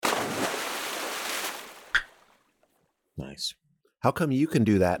Nice. How come you can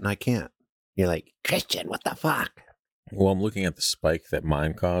do that and I can't? You're like, Christian, what the fuck? Well, I'm looking at the spike that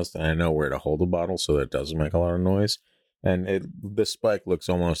mine caused, and I know where to hold the bottle so that it doesn't make a lot of noise. And the spike looks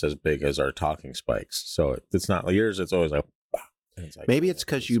almost as big as our talking spikes. So it's not like yours. It's always like, like maybe it's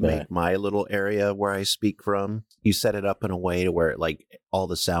because you make my little area where I speak from. You set it up in a way to where like all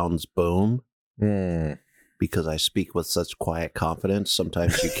the sounds boom. Because I speak with such quiet confidence.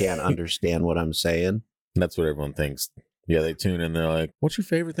 Sometimes you can't understand what I'm saying. That's what everyone thinks. Yeah, they tune in. They're like, what's your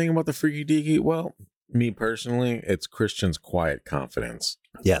favorite thing about the Freaky Deaky? Well, me personally, it's Christian's quiet confidence.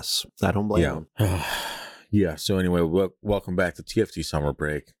 Yes, I don't blame him. Yeah, so anyway, welcome back to TFD Summer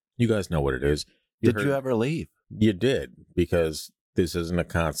Break. You guys know what it is. Did you ever leave? You did, because this isn't a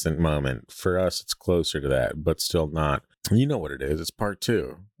constant moment. For us, it's closer to that, but still not. You know what it is. It's part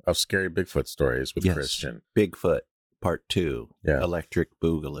 2 of Scary Bigfoot Stories with Christian. Bigfoot, part 2. Yeah. Electric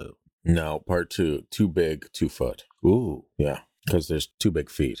Boogaloo. No, part 2. Too big, 2 foot. Ooh. Yeah, because there's 2 big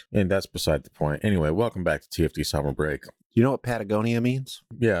feet. And that's beside the point. Anyway, welcome back to TFD Summer Break. You know what Patagonia means?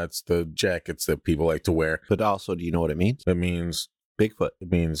 Yeah, it's the jackets that people like to wear. But also, do you know what it means? It means Bigfoot.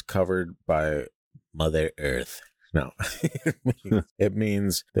 It means covered by Mother Earth. No, it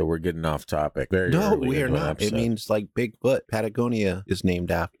means that we're getting off topic. No, we are not. It means like Bigfoot. Patagonia is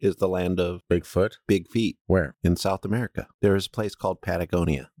named after, is the land of Bigfoot? Big feet. Where? In South America. There is a place called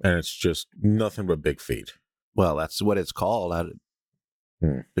Patagonia. And it's just nothing but big feet. Well, that's what it's called.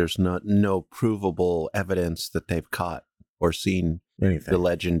 There's no provable evidence that they've caught or seen anything. The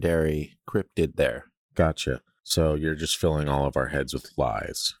legendary cryptid there. Gotcha. So you're just filling all of our heads with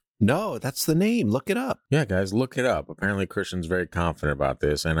lies. No, that's the name. Look it up. Yeah, guys, look it up. Apparently Christian's very confident about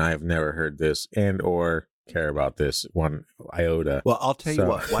this, and I have never heard this and or care about this one iota. Well, I'll tell you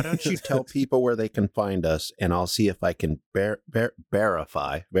what. Why don't you tell people where they can find us, and I'll see if I can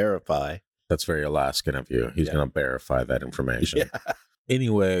verify. That's very Alaskan of you. He's going to verify that information. Yeah.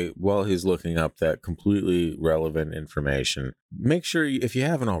 Anyway, while he's looking up that completely relevant information, make sure, if you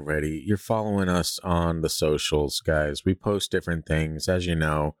haven't already, you're following us on the socials, guys. We post different things. As you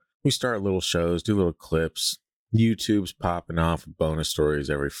know, we start little shows, do little clips. YouTube's popping off with bonus stories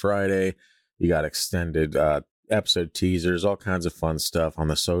every Friday. You got extended episode teasers, all kinds of fun stuff on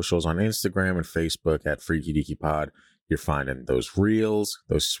the socials, on Instagram and Facebook at Freaky Deaky Pod. You're finding those reels,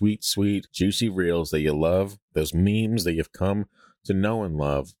 those sweet, sweet, juicy reels that you love, those memes that you've come to know and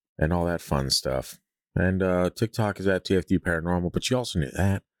love, and all that fun stuff. And TikTok is at TFD Paranormal, but you also knew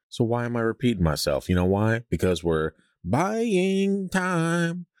that. So why am I repeating myself? You know why? Because we're buying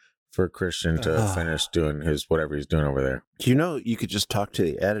time for Christian to finish doing his whatever he's doing over there. Do you know you could just talk to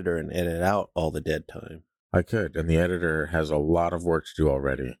the editor and edit out all the dead time? I could, and the editor has a lot of work to do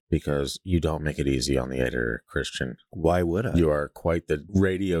already because you don't make it easy on the editor, Christian. Why would I? You are quite the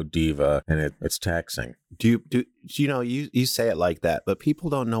radio diva, and it's taxing. You know, you say it like that, but people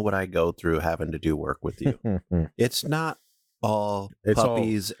don't know what I go through having to do work with you. It's not all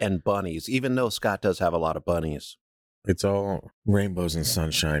puppies and bunnies, even though Scott does have a lot of bunnies. It's all rainbows and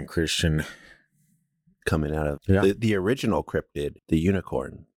sunshine, Christian. Coming out of the original cryptid, the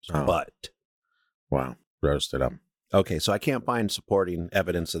unicorn. But wow. Roasted them. Okay, so I can't find supporting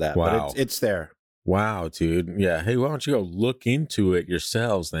evidence of that, but it's there. Wow, dude. Yeah. Hey, why don't you go look into it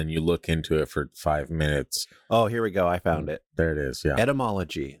yourselves? Then you look into it for 5 minutes. Oh, here we go. I found it. There it is. Yeah.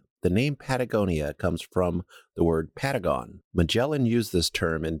 Etymology. The name Patagonia comes from the word Patagon. Magellan used this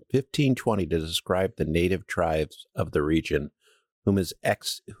term in 1520 to describe the native tribes of the region, whom his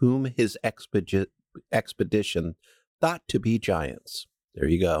expedition thought to be giants. There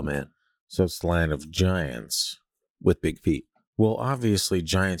you go, man. So it's the land of giants. With big feet. Well, obviously,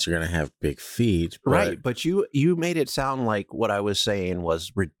 giants are going to have big feet. Right, but you made it sound like what I was saying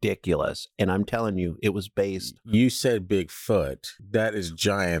was ridiculous. And I'm telling you, it was based... You said Bigfoot. That is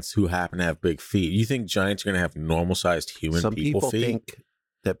giants who happen to have big feet. You think giants are going to have normal-sized human some people feet? Some people think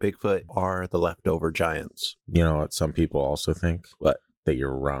that Bigfoot are the leftover giants. You know what some people also think? What? That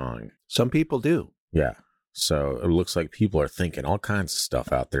you're wrong. Some people do. Yeah. So it looks like people are thinking all kinds of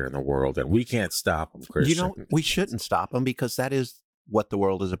stuff out there in the world, and we can't stop them, Christian. You know, we shouldn't stop them because that is what the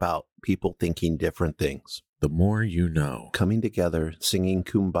world is about. People thinking different things. The more you know. Coming together, singing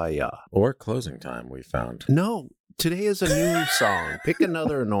Kumbaya. Or closing time, we found. No, today is a new song. Pick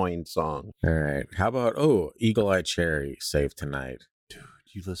another annoying song. All right. How about, Eagle Eye Cherry, Save Tonight.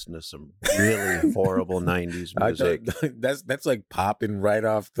 You listen to some really horrible 90s music. That's like popping right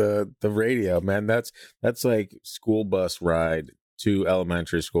off the radio, man. That's like school bus ride to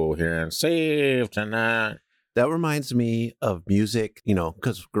elementary school here and Save Tonight. That reminds me of music, you know,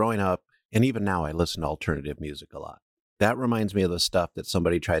 because growing up, and even now I listen to alternative music a lot. That reminds me of the stuff that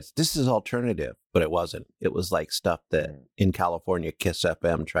somebody tried. This is alternative, but it wasn't. It was like stuff that in California, Kiss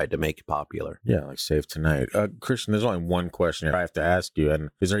FM tried to make popular. Yeah, like Save Tonight. Christian, there's only one question I have to ask you,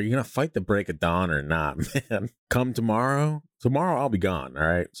 and are you going to fight the break of dawn or not, man? Come tomorrow? Tomorrow I'll be gone, all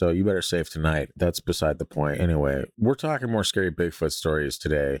right? So you better save tonight. That's beside the point. Anyway, we're talking more scary Bigfoot stories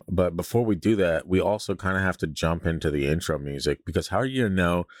today, but before we do that, we also kind of have to jump into the intro music, because how are you going to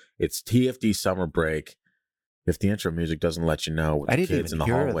know it's TFD summer break if the intro music doesn't let you know with the kids in the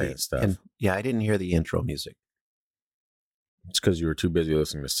hallway and stuff? Yeah, I didn't hear the intro music. It's because you were too busy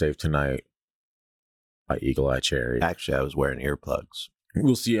listening to Save Tonight by Eagle Eye Cherry. Actually, I was wearing earplugs.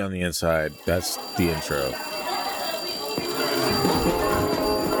 We'll see you on the inside. That's the intro.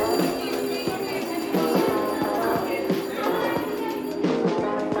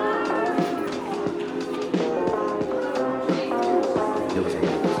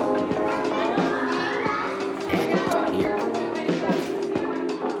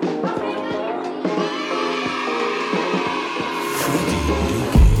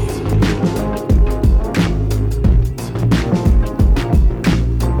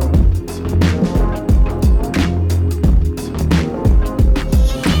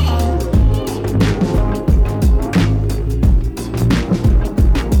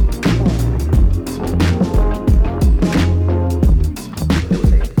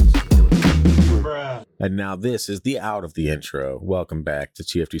 And now this is the out of the intro. Welcome back to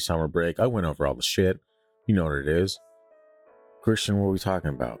TFD Summer Break. I went over all the shit. You know what it is. Christian, what are we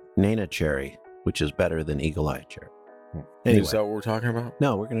talking about? Nana Cherry, which is better than Eagle Eye Cherry. Anyway, is that what we're talking about?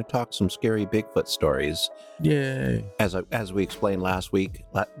 No, we're going to talk some scary Bigfoot stories. Yay. As we explained last week,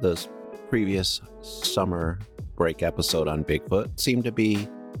 the previous summer break episode on Bigfoot seemed to be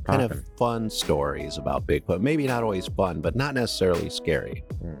kind of fun stories about Bigfoot. Maybe not always fun, but not necessarily scary.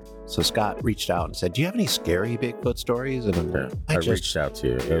 So Scott reached out and said, do you have any scary Bigfoot stories? And I reached out to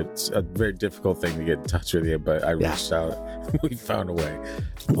you. It's a very difficult thing to get in touch with you, but I reached out. We found a way.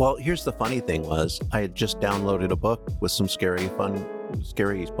 Well, here's the funny thing was I had just downloaded a book with some scary, fun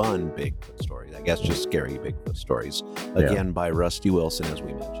Bigfoot stories. I guess just scary Bigfoot stories. Again, by Rusty Wilson, as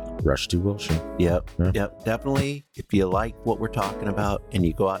we mentioned. Rusty Wilson. Yep. Definitely. If you like what we're talking about and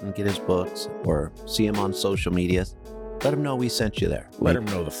you go out and get his books or see him on social media, let him know we sent you there. Let him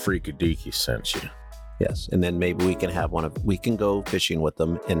know the Freakadeaky sent you. Yes. And then maybe we can go fishing with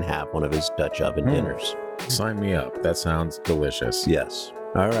them and have one of his Dutch oven dinners. Sign me up. That sounds delicious. Yes.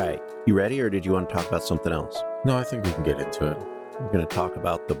 All right. You ready, or did you want to talk about something else? No, I think we can get into it. We're going to talk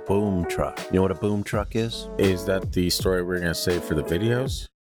about the boom truck. You know what a boom truck is? Is that the story we're going to save for the videos?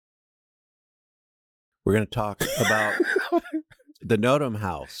 We're going to talk about the Notum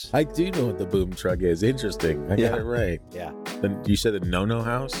house. I do know what the boom truck is. Interesting. I got it right. Yeah. Then you said the No-No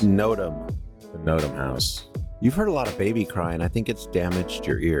house? Notum. The Notum house. You've heard a lot of baby crying. I think it's damaged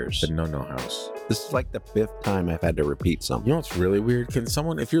your ears. The No-No house. This is like the 5th time I've had to repeat something. You know what's really weird? Can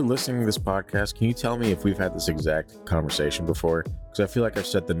someone, if you're listening to this podcast, can you tell me if we've had this exact conversation before? Because I feel like I've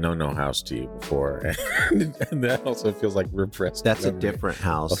said the No-No house to you before. And that also feels like repressed. That's a different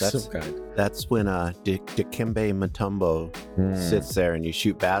house. That's when Dikembe Mutombo sits there and you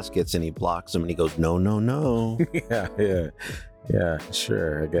shoot baskets and he blocks them and he goes, no, no, no. Yeah,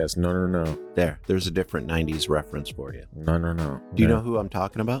 sure, I guess. No. There's a different 90s reference for you. No. Do you know who I'm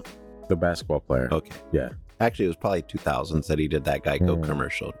talking about? The basketball player. Okay. Yeah. Actually, it was probably 2000s that he did that Geico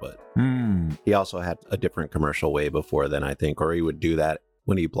commercial, but he also had a different commercial way before then, I think, or he would do that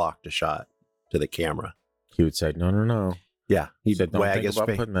when he blocked a shot to the camera. He would say, no. Yeah. He would wag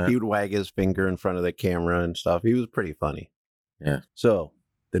his finger in front of the camera and stuff. He was pretty funny. Yeah. So,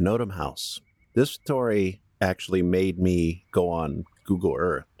 the Notum house. This story actually made me go on Google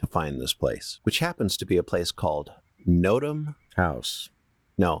Earth to find this place, which happens to be a place called Notum House.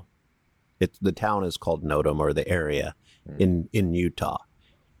 No. The town is called Notum, or the area in Utah.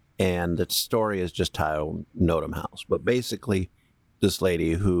 And the story is just titled Notum House. But basically, this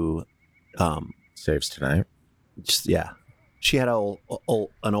lady who... Saves tonight. She had an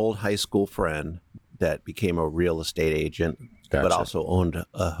old high school friend that became a real estate agent, but also owned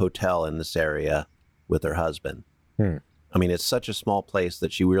a hotel in this area with her husband. I mean, it's such a small place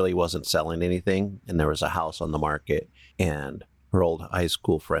that she really wasn't selling anything. And there was a house on the market. And her old high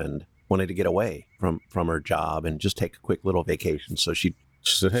school friend wanted to get away from her job and just take a quick little vacation. So she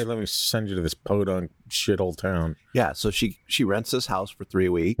said, hey, let me send you to this podunk shithole town. Yeah. So she rents this house for 3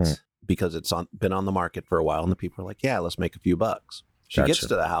 weeks because it's been on the market for a while. And the people are like, yeah, let's make a few bucks. She gets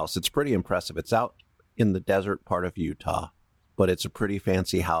to the house. It's pretty impressive. It's out in the desert part of Utah, but it's a pretty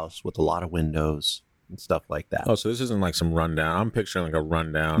fancy house with a lot of windows. and stuff like that. Oh, so this isn't like some rundown. I'm picturing like a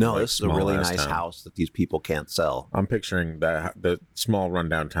rundown. No, like, this is a really nice town. house that these people can't sell. I'm picturing the small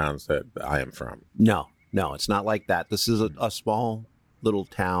rundown towns that I am from. No, it's not like that. This is a small little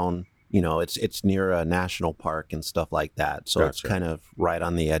town. You know, it's near a national park and stuff like that. So It's kind of right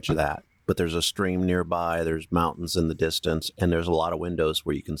on the edge of that. But there's a stream nearby. There's mountains in the distance, and there's a lot of windows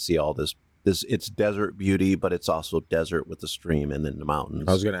where you can see all this. It's desert beauty, but it's also desert with the stream and then the mountains.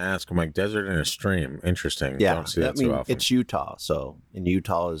 I was going to ask, I'm like, desert and a stream. Interesting. Yeah, Don't see that too often. It's Utah, and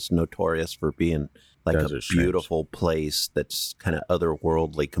Utah is notorious for being like desert a beautiful place that's kind of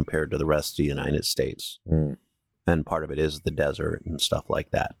otherworldly compared to the rest of the United States. And part of it is the desert and stuff like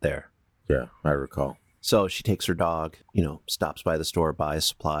that there. Yeah, I recall. So she takes her dog, stops by the store, buys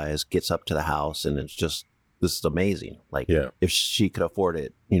supplies, gets up to the house, and it's just, this is amazing. Like, if she could afford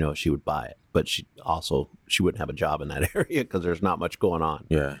it, she would buy it. But she wouldn't have a job in that area because there's not much going on.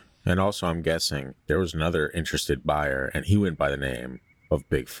 Yeah. And also, I'm guessing there was another interested buyer, and he went by the name of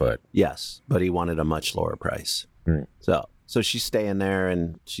Bigfoot. Yes, but he wanted a much lower price. So she's staying there,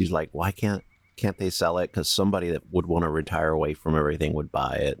 and she's like, why can't they sell it? Because somebody that would want to retire away from everything would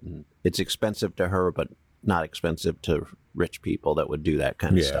buy it. And it's expensive to her, but not expensive to rich people that would do that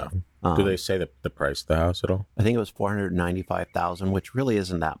kind of stuff. Do they say the price of the house at all? I think it was $495,000, which really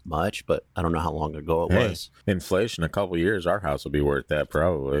isn't that much, but I don't know how long ago it was. Inflation, a couple of years, our house will be worth that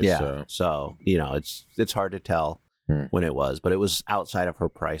probably. Yeah. So it's hard to tell when it was, but it was outside of her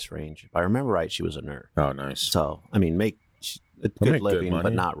price range. If I remember right, she was a nerd. Oh, nice. So, I mean, make a good living,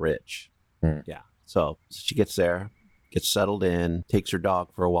 but not rich. Yeah. So she gets there, gets settled in, takes her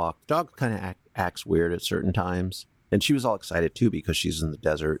dog for a walk. The dog kind of acts weird at certain times. And she was all excited, too, because she's in the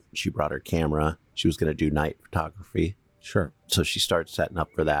desert. She brought her camera. She was going to do night photography. Sure. So she starts setting up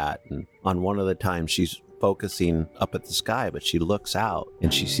for that. And on one of the times, she's focusing up at the sky, but she looks out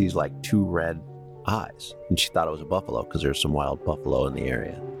and she sees like 2 red eyes. And she thought it was a buffalo because there's some wild buffalo in the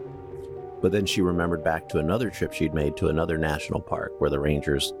area. But then she remembered back to another trip she'd made to another national park where the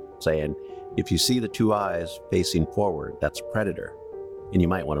ranger's saying, if you see the 2 eyes facing forward, that's a predator and you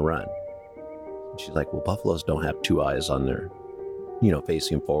might want to run. And she's like, well, buffaloes don't have 2 eyes on their,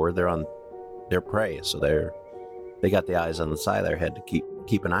 facing forward. They're on their prey. So they got the eyes on the side of their head to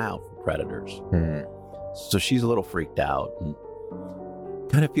keep an eye out for predators. So she's a little freaked out and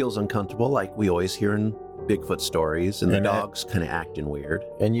kind of feels uncomfortable, like we always hear in Bigfoot stories, and the dog's kind of acting weird.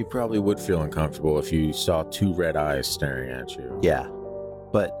 And you probably would feel uncomfortable if you saw 2 red eyes staring at you. Yeah.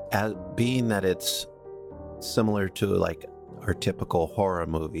 But being that it's similar to like our typical horror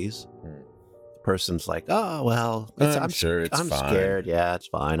movies, the person's like, oh, well, I'm sure it's fine. I'm scared. Yeah, it's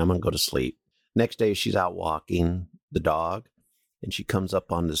fine. I'm going to go to sleep. Next day, she's out walking the dog, and she comes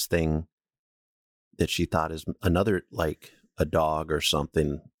up on this thing that she thought is another, like a dog or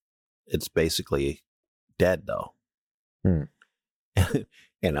something. It's basically dead, though.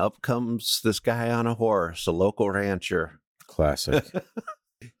 And up comes this guy on a horse, a local rancher. Classic.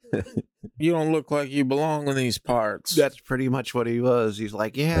 You don't look like you belong in these parts. That's pretty much what he was. He's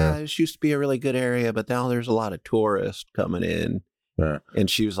like, this used to be a really good area, but now there's a lot of tourists coming in. Yeah. And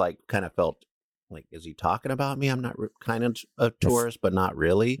she was like, kind of felt like, is he talking about me? I'm not kind of a tourist, but not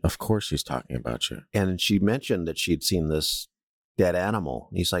really. Of course he's talking about you. And she mentioned that she'd seen this dead animal.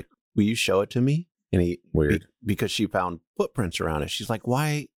 And he's like, will you show it to me? And weird. Because she found footprints around it. She's like,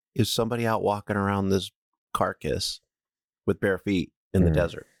 why is somebody out walking around this carcass with bare feet in the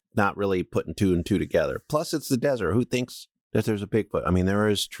desert? Not really putting 2 and 2 together. Plus, it's the desert. Who thinks that there's a Bigfoot? I mean, there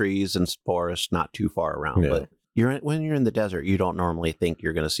is trees and forests not too far around, but when you're in the desert, you don't normally think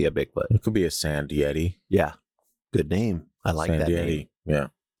you're going to see a Bigfoot. It could be a sand yeti. Yeah. Good name. I like sand that yeti. name. Yeah.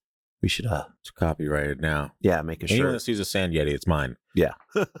 We should it's copyrighted now. Yeah, make a shirt. Anyone that sees a sand yeti, it's mine. Yeah.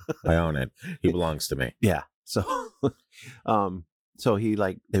 I own it. He belongs to me. Yeah. So so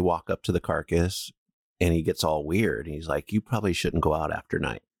they walk up to the carcass and he gets all weird. He's like, you probably shouldn't go out after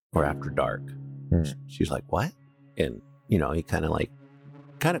night or after dark. She's like, what? And he kind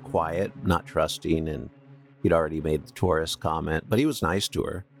of quiet, not trusting, and he'd already made the tourist comment, but he was nice to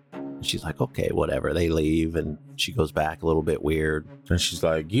her. And she's like, okay, whatever. They leave, and she goes back a little bit weird. And she's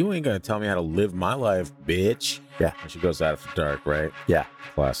like, you ain't gonna tell me how to live my life, bitch. Yeah. And she goes out after dark, right? Yeah.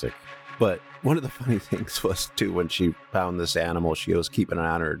 Classic. But one of the funny things was, too, when she found this animal, she was keeping an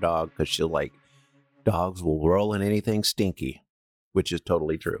eye on her dog, because she'll like, dogs will roll in anything stinky, which is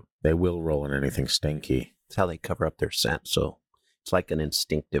totally true. They will roll in anything stinky. It's how they cover up their scent. So it's like an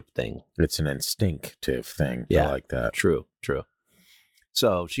instinctive thing. It's an instinctive thing. Yeah, I like that. True.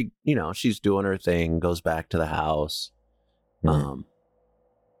 So she, she's doing her thing, goes back to the house.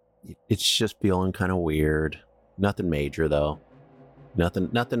 It's just feeling kind of weird. Nothing major, though.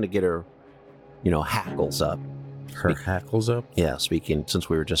 Nothing to get her hackles up. Her hackles up? Yeah, speaking, since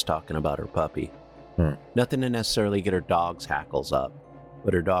we were just talking about her puppy. Huh. Nothing to necessarily get her dog's hackles up,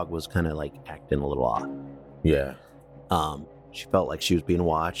 but her dog was kind of like acting a little odd. Yeah. She felt like she was being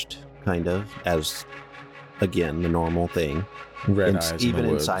watched, kind of, as, again, the normal thing. Red eyes even in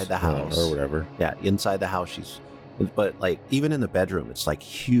the inside woods, the house. or whatever. Yeah, inside the house, but like even in the bedroom, it's like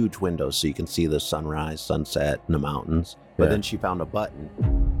huge windows so you can see the sunrise, sunset, and the mountains. But then she found a button,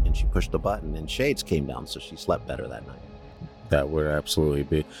 and she pushed the button, and shades came down, so she slept better that night. That would absolutely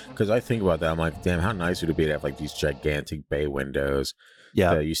be, because I think about that. I'm like, damn, how nice would it be to have like these gigantic bay windows?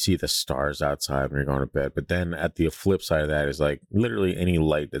 Yeah, You see the stars outside when you're going to bed. But then at the flip side of that is like literally any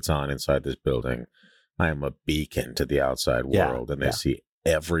light that's on inside this building, I am a beacon to the outside world, and they see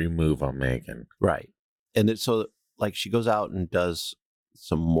every move I'm making. Right. And so like she goes out and does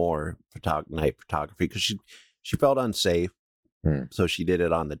some more night photography because she felt unsafe. So she did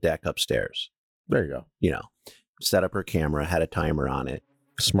it on the deck upstairs. There you go. Set up her camera, had a timer on it.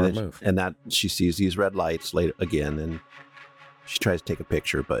 Smart move. And that she sees these red lights later again, and she tries to take a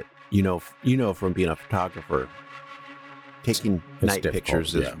picture, but from being a photographer, taking night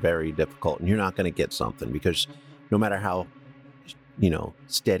pictures is very difficult, and you're not going to get something because no matter how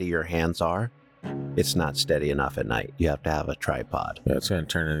steady your hands are, it's not steady enough at night. You have to have a tripod. Yeah, it's going to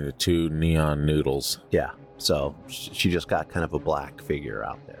turn into 2 neon noodles. Yeah, so she just got kind of a black figure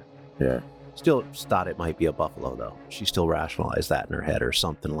out there. Yeah. Still thought it might be a buffalo, though. She still rationalized that in her head or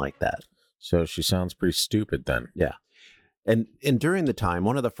something like that. So she sounds pretty stupid then. Yeah. And during the time,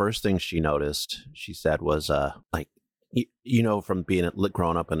 one of the first things she noticed, she said, was from being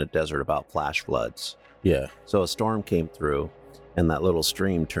grown up in a desert about flash floods. Yeah. So a storm came through, and that little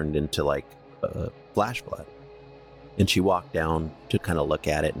stream turned into like a flash flood. And she walked down to kind of look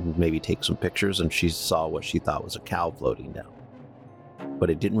at it and maybe take some pictures, and she saw what she thought was a cow floating down. But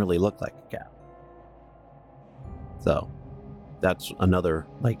it didn't really look like a cow. So that's another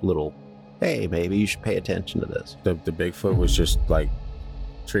like little, hey, maybe you should pay attention to this. The Bigfoot was just like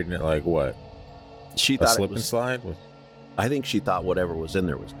treating it like what? She a thought slip it was, and slide? I think she thought whatever was in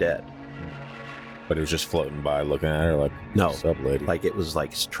there was dead. But it was just floating by looking at her like, no, what's up, lady? Like it was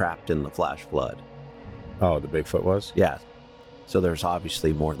like trapped in the flash flood. Oh, the Bigfoot was? Yeah. So there's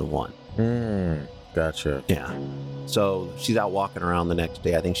obviously more than one. Gotcha. Yeah. So she's out walking around the next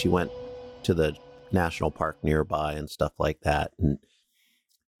day. I think she went to the national park nearby and stuff like that, and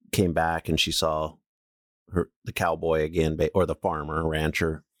came back and she saw the cowboy again, or the farmer,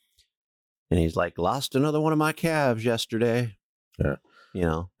 rancher. And he's like, lost another one of my calves yesterday. Yeah.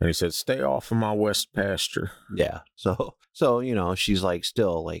 And he said, stay off of my west pasture. Yeah. So she's like,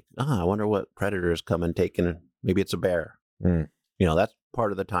 still like, I wonder what predators come and taking. Maybe it's a bear. That's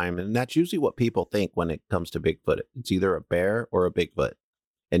part of the time. And that's usually what people think when it comes to Bigfoot. It's either a bear or a Bigfoot.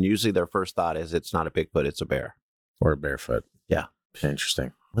 And usually their first thought is it's not a Bigfoot, it's a bear. Or a barefoot. Yeah.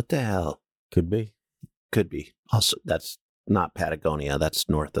 Interesting. What the hell? Could be. Could be. Also, that's not Patagonia. That's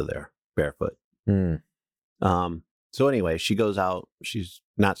north of there. Barefoot. So anyway, she goes out. She's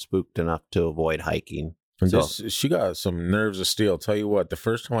not spooked enough to avoid hiking. And she got some nerves of steel. Tell you what, the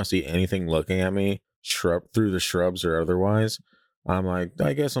first time I see anything looking at me, through the shrubs or otherwise, I'm like,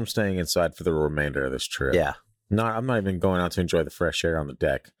 I guess I'm staying inside for the remainder of this trip. Yeah. I'm not even going out to enjoy the fresh air on the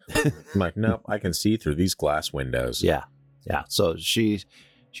deck. I'm like, nope, I can see through these glass windows. Yeah. Yeah. So she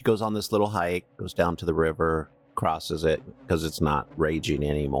goes on this little hike, goes down to the river, crosses it because it's not raging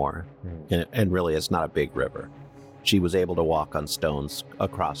anymore. And really, it's not a big river. She was able to walk on stones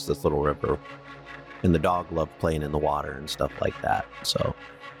across this little river. And the dog loved playing in the water and stuff like that. So,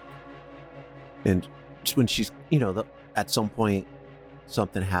 and when she's, at some point,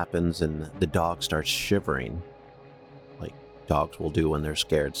 something happens and the dog starts shivering, like dogs will do when they're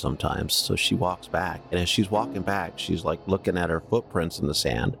scared sometimes. So she walks back. And as she's walking back, she's like looking at her footprints in the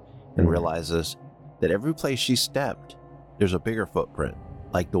sand and realizes that every place she stepped, there's a bigger footprint,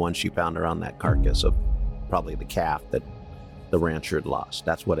 like the one she found around that carcass of probably the calf that the rancher had lost.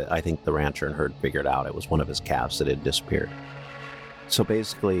 That's what I think the rancher and her had figured out. It was one of his calves that had disappeared. So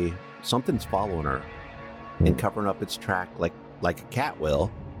basically, something's following her and covering up its track like a cat will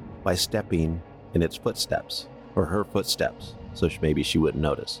by stepping in its footsteps or her footsteps. So maybe she wouldn't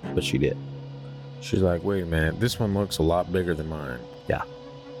notice, but she did. She's like, wait a minute, this one looks a lot bigger than mine. Yeah.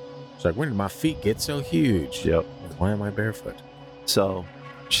 She's like, when did my feet get so huge? Yep. Why am I barefoot? So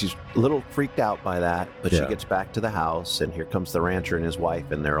she's a little freaked out by that, but she gets back to the house, and here comes the rancher and his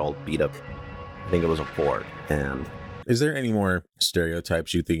wife in their old beat up, I think it was a Ford. And is there any more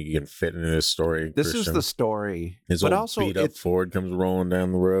stereotypes you think you can fit into this story? This is the story. His old beat up Ford comes rolling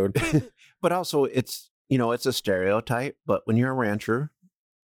down the road. But also it's a stereotype, but when you're a rancher,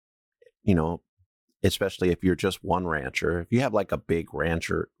 especially if you're just one rancher. If you have like a big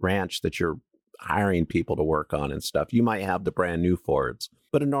ranch that you're hiring people to work on and stuff, you might have the brand new Fords.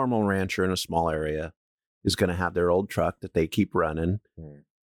 But a normal rancher in a small area is going to have their old truck that they keep running,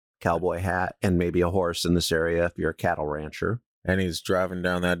 cowboy hat, and maybe a horse in this area if you're a cattle rancher. And he's driving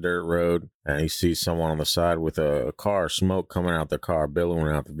down that dirt road, and he sees someone on the side with a car, smoke coming out the car,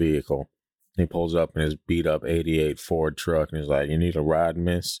 billowing out the vehicle. He pulls up in his beat-up 88 Ford truck, and he's like, "You need a ride,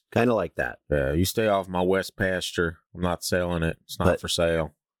 miss?" Kind of like that. Yeah, you stay off my west pasture. I'm not selling it. It's not for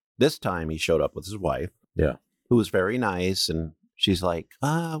sale. This time he showed up with his wife. Yeah. Who was very nice, and she's like,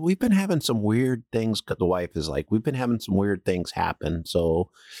 we've been having some weird things. The wife is like, we've been having some weird things happen,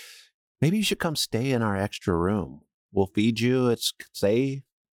 so maybe you should come stay in our extra room. We'll feed you. It's safe.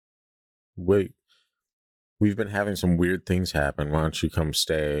 Wait, we've been having some weird things happen. Why don't you come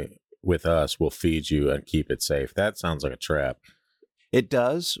stay with us? We'll feed you and keep it safe. That sounds like a trap. It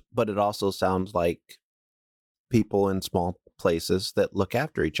does, but it also sounds like people in small places that look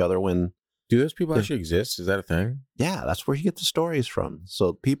after each other when... Do those people actually exist? Is that a thing? Yeah, that's where you get the stories from.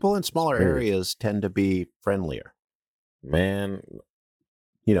 So people in smaller areas tend to be friendlier. Man...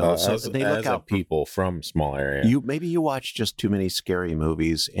 You know, so they look out people from small area. Maybe you watch just too many scary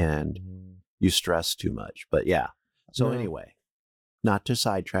movies and you stress too much. But yeah. So anyway, not to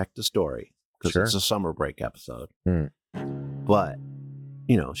sidetrack the story because it's a summer break episode. But,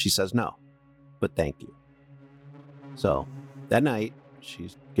 you know, she says no, but thank you. So that night,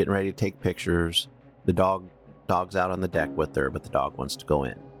 she's getting ready to take pictures. The dog's out on the deck with her, but the dog wants to go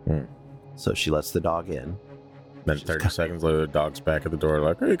in. So she lets the dog in. Then 30 seconds later, the dog's back at the door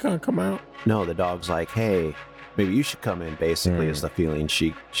like, "Hey, can't come out." No, the dog's like, "Hey, maybe you should come in," basically is the feeling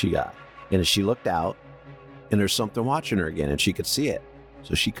she got. And as she looked out, and there's something watching her again, and she could see it.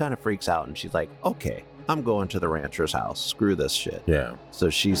 So she kind of freaks out, and she's like, "Okay, I'm going to the rancher's house. Screw this shit." Yeah.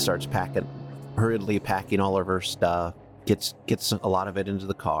 So she starts hurriedly packing all of her stuff, gets a lot of it into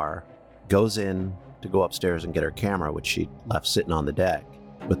the car, goes in to go upstairs and get her camera, which she left sitting on the deck,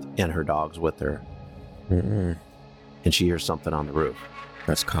 and her dog's with her. And she hears something on the roof.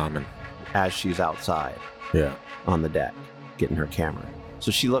 That's common. As she's outside. Yeah. On the deck, getting her camera.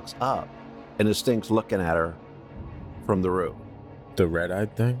 So she looks up, and this thing's looking at her from the roof. The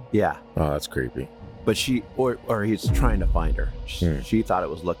red-eyed thing? Yeah. Oh, that's creepy. But or he's trying to find her. She thought it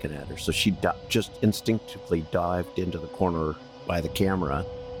was looking at her. So she just instinctively dived into the corner by the camera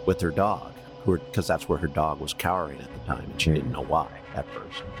with her dog, because that's where her dog was cowering at the time, and she didn't know why at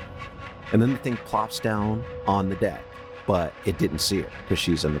first. And then the thing plops down on the deck, but it didn't see her because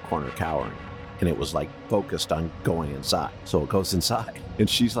she's in the corner cowering. And it was like focused on going inside. So it goes inside. And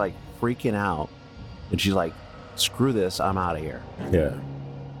she's like freaking out. And she's like, "Screw this, I'm out of here." Yeah.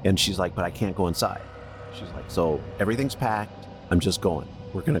 And she's like, "But I can't go inside." She's like, "So everything's packed. I'm just going.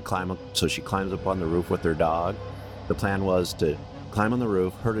 We're going to climb up." So she climbs up on the roof with her dog. The plan was to climb on the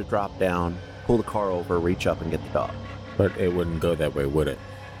roof, her to drop down, pull the car over, reach up and get the dog. But it wouldn't go that way, would it?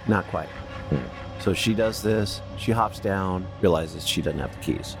 Not quite. So she does this. She hops down, realizes she doesn't have the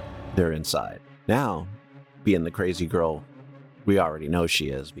keys. They're inside. Now, being the crazy girl we already know she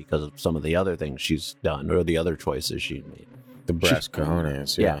is because of some of the other things she's done or the other choices she made. The brass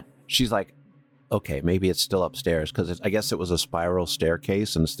cojones, yeah. She's like, okay, maybe it's still upstairs because I guess it was a spiral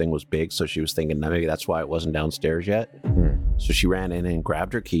staircase and this thing was big. So she was thinking maybe that's why it wasn't downstairs yet. So she ran in and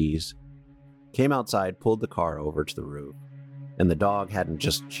grabbed her keys, came outside, pulled the car over to the roof. And the dog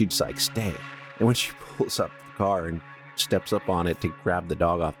she'd like, "Stay." And when she pulls up the car and steps up on it to grab the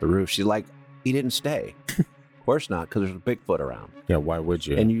dog off the roof, she's like, "He didn't stay." Of course not, because there's a Bigfoot around. Yeah, why would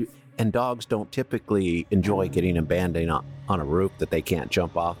you? And dogs don't typically enjoy getting abandoned on a roof that they can't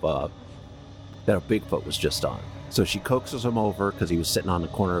jump off of, that a Bigfoot was just on. So she coaxes him over because he was sitting on the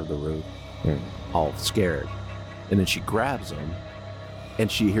corner of the roof, all scared. And then she grabs him,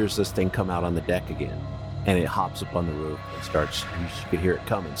 and she hears this thing come out on the deck again. And it hops up on the roof and she could hear it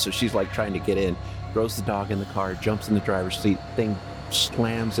coming. So she's like trying to get in, throws the dog in the car, jumps in the driver's seat, thing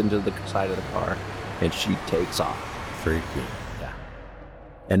slams into the side of the car, and she takes off. Freaky. Yeah.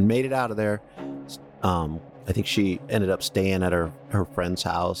 And made it out of there. I think she ended up staying at her friend's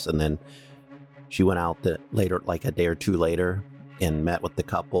house, and then she went out later, like a day or two later, and met with the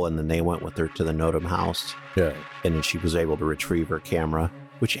couple, and then they went with her to the Notum house. Yeah. And then she was able to retrieve her camera,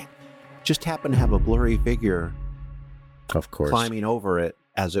 which just happened to have a blurry figure, of course, climbing over it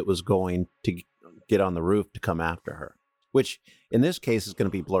as it was going to get on the roof to come after her, which in this case is going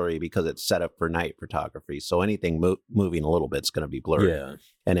to be blurry because it's set up for night photography. So anything moving a little bit is going to be blurry. Yeah.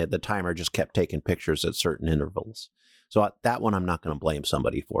 And the timer just kept taking pictures at certain intervals. So that one I'm not going to blame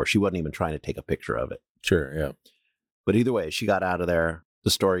somebody for. She wasn't even trying to take a picture of it. Sure, yeah. But either way, she got out of there. the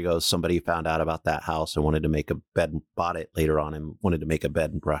story goes, somebody found out about that house and wanted to make a bed, bought it later on and wanted to make a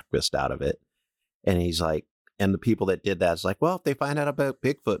bed and breakfast out of it. And he's like, and the people that did that is like, well, if they find out about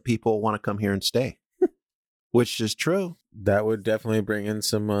Bigfoot, people want to come here and stay, which is true. That would definitely bring in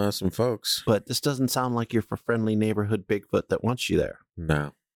some folks. But this doesn't sound like your friendly neighborhood Bigfoot that wants you there.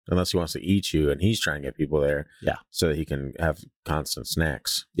 No, unless he wants to eat you and he's trying to get people there. Yeah. So that he can have constant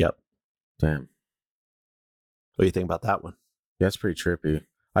snacks. Yep. Damn. What do you think about that one? Yeah, that's pretty trippy.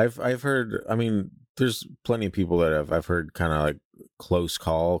 I've heard, I mean, there's plenty of people that I've heard kind of like close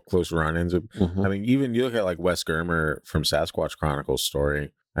run-ins. Mm-hmm. I mean, even you look at like Wes Germer from Sasquatch Chronicles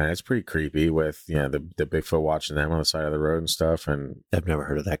story, and it's pretty creepy with, you know, the Bigfoot watching them on the side of the road and stuff. And I've never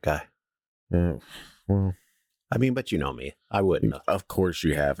heard of that guy. Yeah, well, I mean, but you know me, I wouldn't. Of course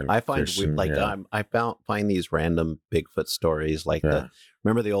you haven't. I find I find these random Bigfoot stories like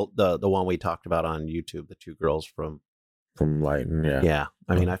remember the one we talked about on YouTube, the two girls from Lighton, yeah. Yeah.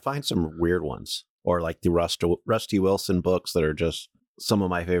 I mean, I find some weird ones, or like the Rusty Wilson books that are just some of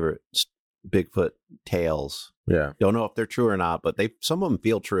my favorite Bigfoot tales. Yeah. Don't know if they're true or not, but some of them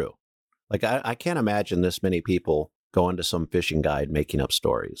feel true. Like I can't imagine this many people going to some fishing guide making up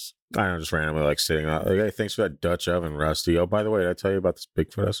stories. I know, just randomly like sitting out like, hey, thanks for that Dutch oven, Rusty. Oh, by the way, did I tell you about this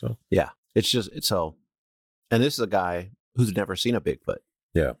Bigfoot I saw? Yeah. It's so, and this is a guy who's never seen a Bigfoot.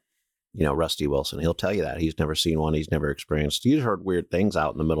 Yeah. You know, Rusty Wilson, he'll tell you that he's never seen one. He's never experienced. He's heard weird things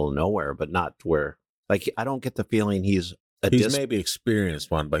out in the middle of nowhere, but not where, like, I don't get the feeling he's maybe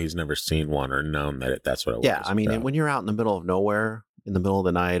experienced one, but he's never seen one or known that that's what it was. Yeah. I mean, when you're out in the middle of nowhere, in the middle of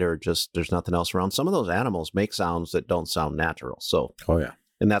the night, or just there's nothing else around, some of those animals make sounds that don't sound natural. So, oh yeah.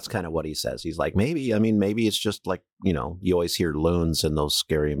 And that's kind of what he says. He's like, maybe it's just like, you know, you always hear loons in those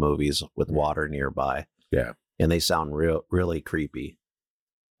scary movies with water nearby. Yeah. And they sound really creepy.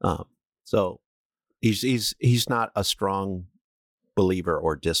 So he's not a strong believer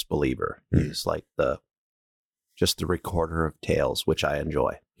or disbeliever. He's like just the recorder of tales, which I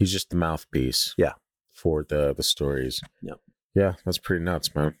enjoy. He's just the mouthpiece. Yeah. For the stories. Yep. Yeah, that's pretty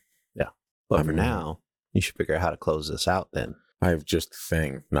nuts, man. Yeah. But for now, you should figure out how to close this out then. I have just a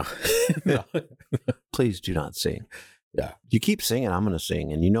thing. No. No. Please do not sing. Yeah. You keep singing, I'm going to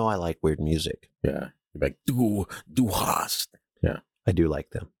sing. And you know I like weird music. Yeah. You're like, du hast. Yeah. I do like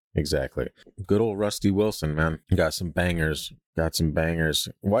them. Exactly. Good old Rusty Wilson, man. Got some bangers.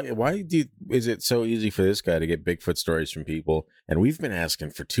 Why is it so easy for this guy to get Bigfoot stories from people? And we've been asking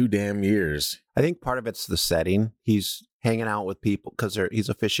for 2 damn years. I think part of it's the setting. He's hanging out with people because he's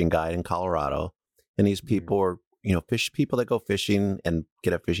a fishing guide in Colorado. And these people are, you know, people that go fishing and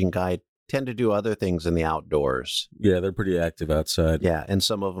get a fishing guide tend to do other things in the outdoors. Yeah, they're pretty active outside. Yeah, and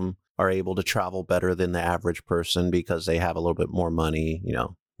some of them are able to travel better than the average person because they have a little bit more money, you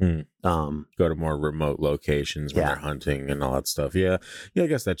know. Go to more remote locations when they're hunting and all that stuff. Yeah, I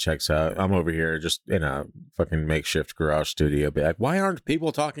guess that checks out. I'm over here just in a fucking makeshift garage studio. Be like, why aren't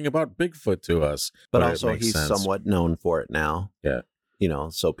people talking about Bigfoot to us? But also, he's somewhat known for it now. Yeah. You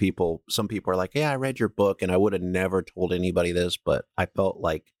know, so some people are like, yeah, I read your book and I would have never told anybody this, but I felt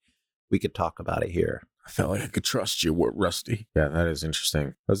like we could talk about it here. I felt like I could trust you, Rusty. Yeah, that is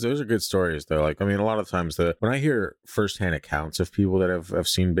interesting. Those are good stories, though. Like, I mean, a lot of times when I hear firsthand accounts of people that have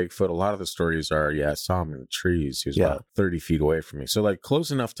seen Bigfoot, a lot of the stories are, I saw him in the trees. He was about 30 feet away from me. So, like, close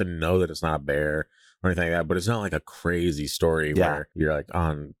enough to know that it's not a bear or anything like that, but it's not like a crazy story where you're like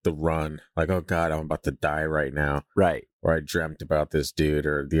on the run, like, oh God, I'm about to die right now. Right. Or I dreamt about this dude,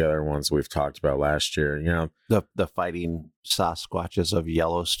 or the other ones we've talked about last year, you know. The fighting Sasquatches of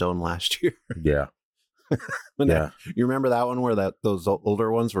Yellowstone last year. Yeah. You remember that one where those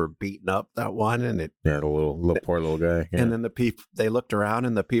older ones were beating up that one, and the poor little guy. Yeah. And then the people, they looked around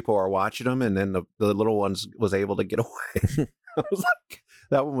and the people are watching them, and then the little ones was able to get away. I was like,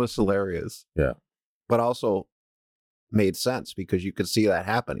 that one was hilarious. Yeah. But also made sense because you could see that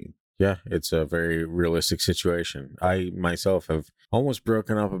happening. Yeah, it's a very realistic situation. I myself have almost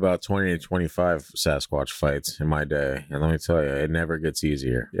broken up about 20 to 25 Sasquatch fights in my day. And let me tell you, it never gets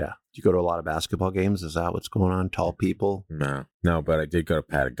easier. Yeah. Do you go to a lot of basketball games? Is that what's going on? Tall people? No, but I did go to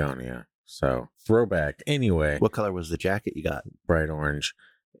Patagonia. So throwback. Anyway. What color was the jacket you got? Bright orange.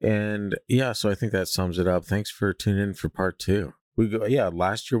 And yeah, so I think that sums it up. Thanks for tuning in for part 2.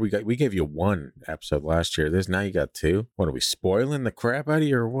 Last year we gave you 1 episode last year. Now you got 2. What are we spoiling the crap out of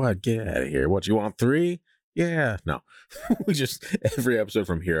you or what? Get out of here. What, you want 3? Yeah, no. We just, every episode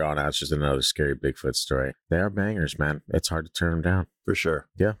from here on out, it's just another scary Bigfoot story. They are bangers, man. It's hard to turn them down. For sure.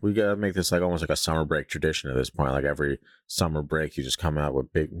 Yeah, we got to make this like almost like a summer break tradition at this point. Like every summer break, you just come out with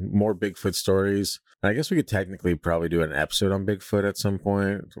more Bigfoot stories. And I guess we could technically probably do an episode on Bigfoot at some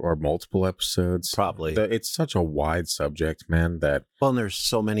point, or multiple episodes. Probably. It's such a wide subject, man, that... Well, and there's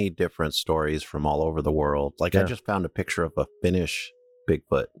so many different stories from all over the world. Like I just found a picture of a Finnish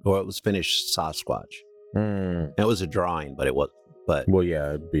Bigfoot, or it was Finnish Sasquatch. It was a drawing, but well, yeah,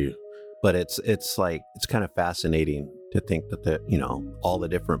 it'd be, but it's like, it's kind of fascinating to think that all the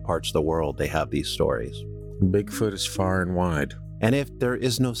different parts of the world, they have these stories. Bigfoot is far and wide. And if there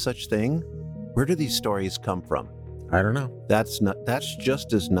is no such thing, where do these stories come from? I don't know. That's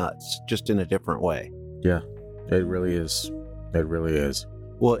just as nuts, just in a different way. Yeah, it really is. It really is.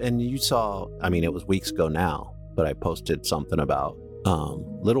 Well, and you saw, I mean, it was weeks ago now, but I posted something about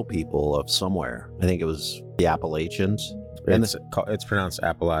little people of somewhere. I think it was the Appalachians. It's pronounced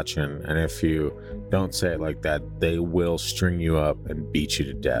Appalachian, and if you don't say it like that, they will string you up and beat you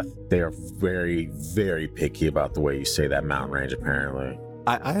to death. They are very, very picky about the way you say that mountain range, apparently.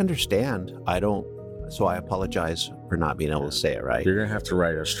 I understand. I don't, so I apologize for not being able to say it right. You're going to have to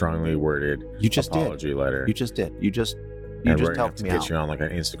write a strongly worded apology letter. You just did. You just we're helped gonna have to me get out. you on like an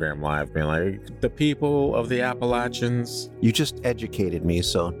Instagram live being like, the people of the Appalachians. You just educated me,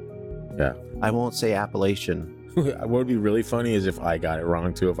 so yeah, I won't say Appalachian. What would be really funny is if I got it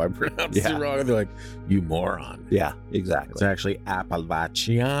wrong too. If I pronounced it wrong, they're like, you moron. Yeah, exactly. It's actually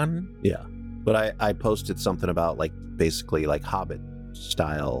Appalachian. Yeah, but I posted something about like basically like Hobbit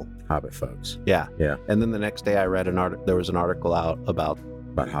style. Hobbit folks. Yeah. Yeah. And then the next day I read there was an article out about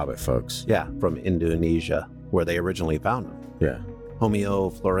Hobbit folks. Yeah, from Indonesia, where they originally found them. Yeah. Homo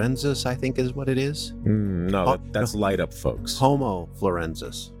florensis, I think is what it is. No, that's light up folks. Homo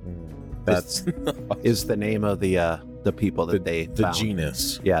florensis. That's is the name of the people that they found. The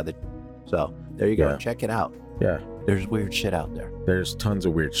genus. Yeah. So there you go. Yeah. Check it out. Yeah. There's weird shit out there. There's tons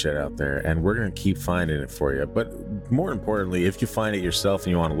of weird shit out there, and we're going to keep finding it for you. But more importantly, if you find it yourself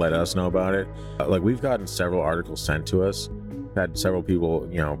and you want to let us know about it, like we've gotten several articles sent to us. Had several people,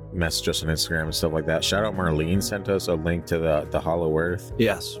 message us on Instagram and stuff like that. Shout out Marlene, sent us a link to the Hollow Earth.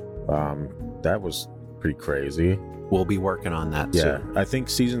 Yes. That was pretty crazy. We'll be working on that soon. Yeah, I think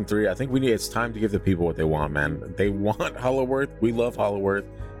season 3, it's time to give the people what they want, man. They want Hollow Earth. We love Hollow Earth.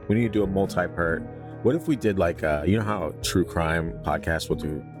 We need to do a multi-part. What if we did like, you know how true crime podcasts will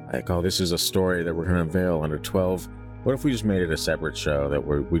do, like, oh, this is a story that we're going to unveil under 12. What if we just made it a separate show that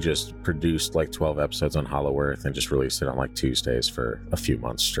we just produced like 12 episodes on Hollow Earth and just released it on like Tuesdays for a few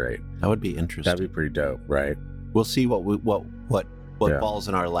months straight? That would be interesting. That'd be pretty dope, right? We'll see what falls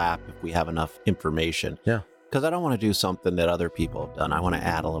in our lap if we have enough information. Yeah. Because I don't want to do something that other people have done. I want to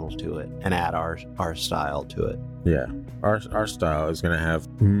add a little to it and add our style to it. Yeah. Our style is going to have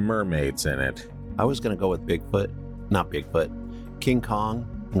mermaids in it. I was going to go with not Bigfoot, King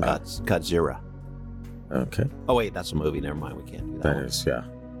Kong and Godzilla. Okay. Oh, wait, that's a movie. Never mind. We can't do that.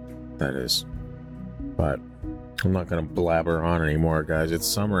 That is. But I'm not going to blabber on anymore, guys. It's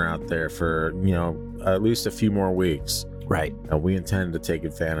summer out there for, at least a few more weeks. Right. And we intend to take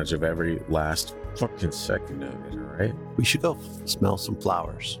advantage of every last fucking second of it, all right? We should go smell some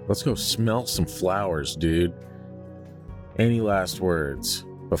flowers. Let's go smell some flowers, dude. Any last words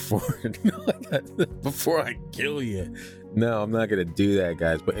before I kill you? No, I'm not going to do that,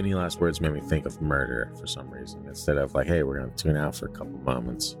 guys. But any last words made me think of murder for some reason. Instead of like, hey, we're going to tune out for a couple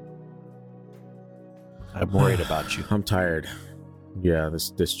moments. I'm worried about you. I'm tired. Yeah,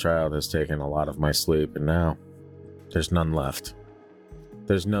 this child has taken a lot of my sleep, and now there's none left.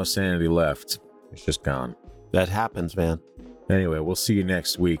 There's no sanity left. It's just gone. That happens, man. Anyway, we'll see you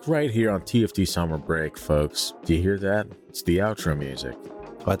next week right here on TFD Summer Break, folks. Do you hear that? It's the outro music.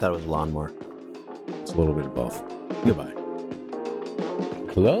 Oh, I thought it was a lawnmower. It's a little bit of both. Goodbye.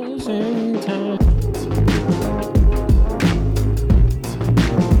 Closing time.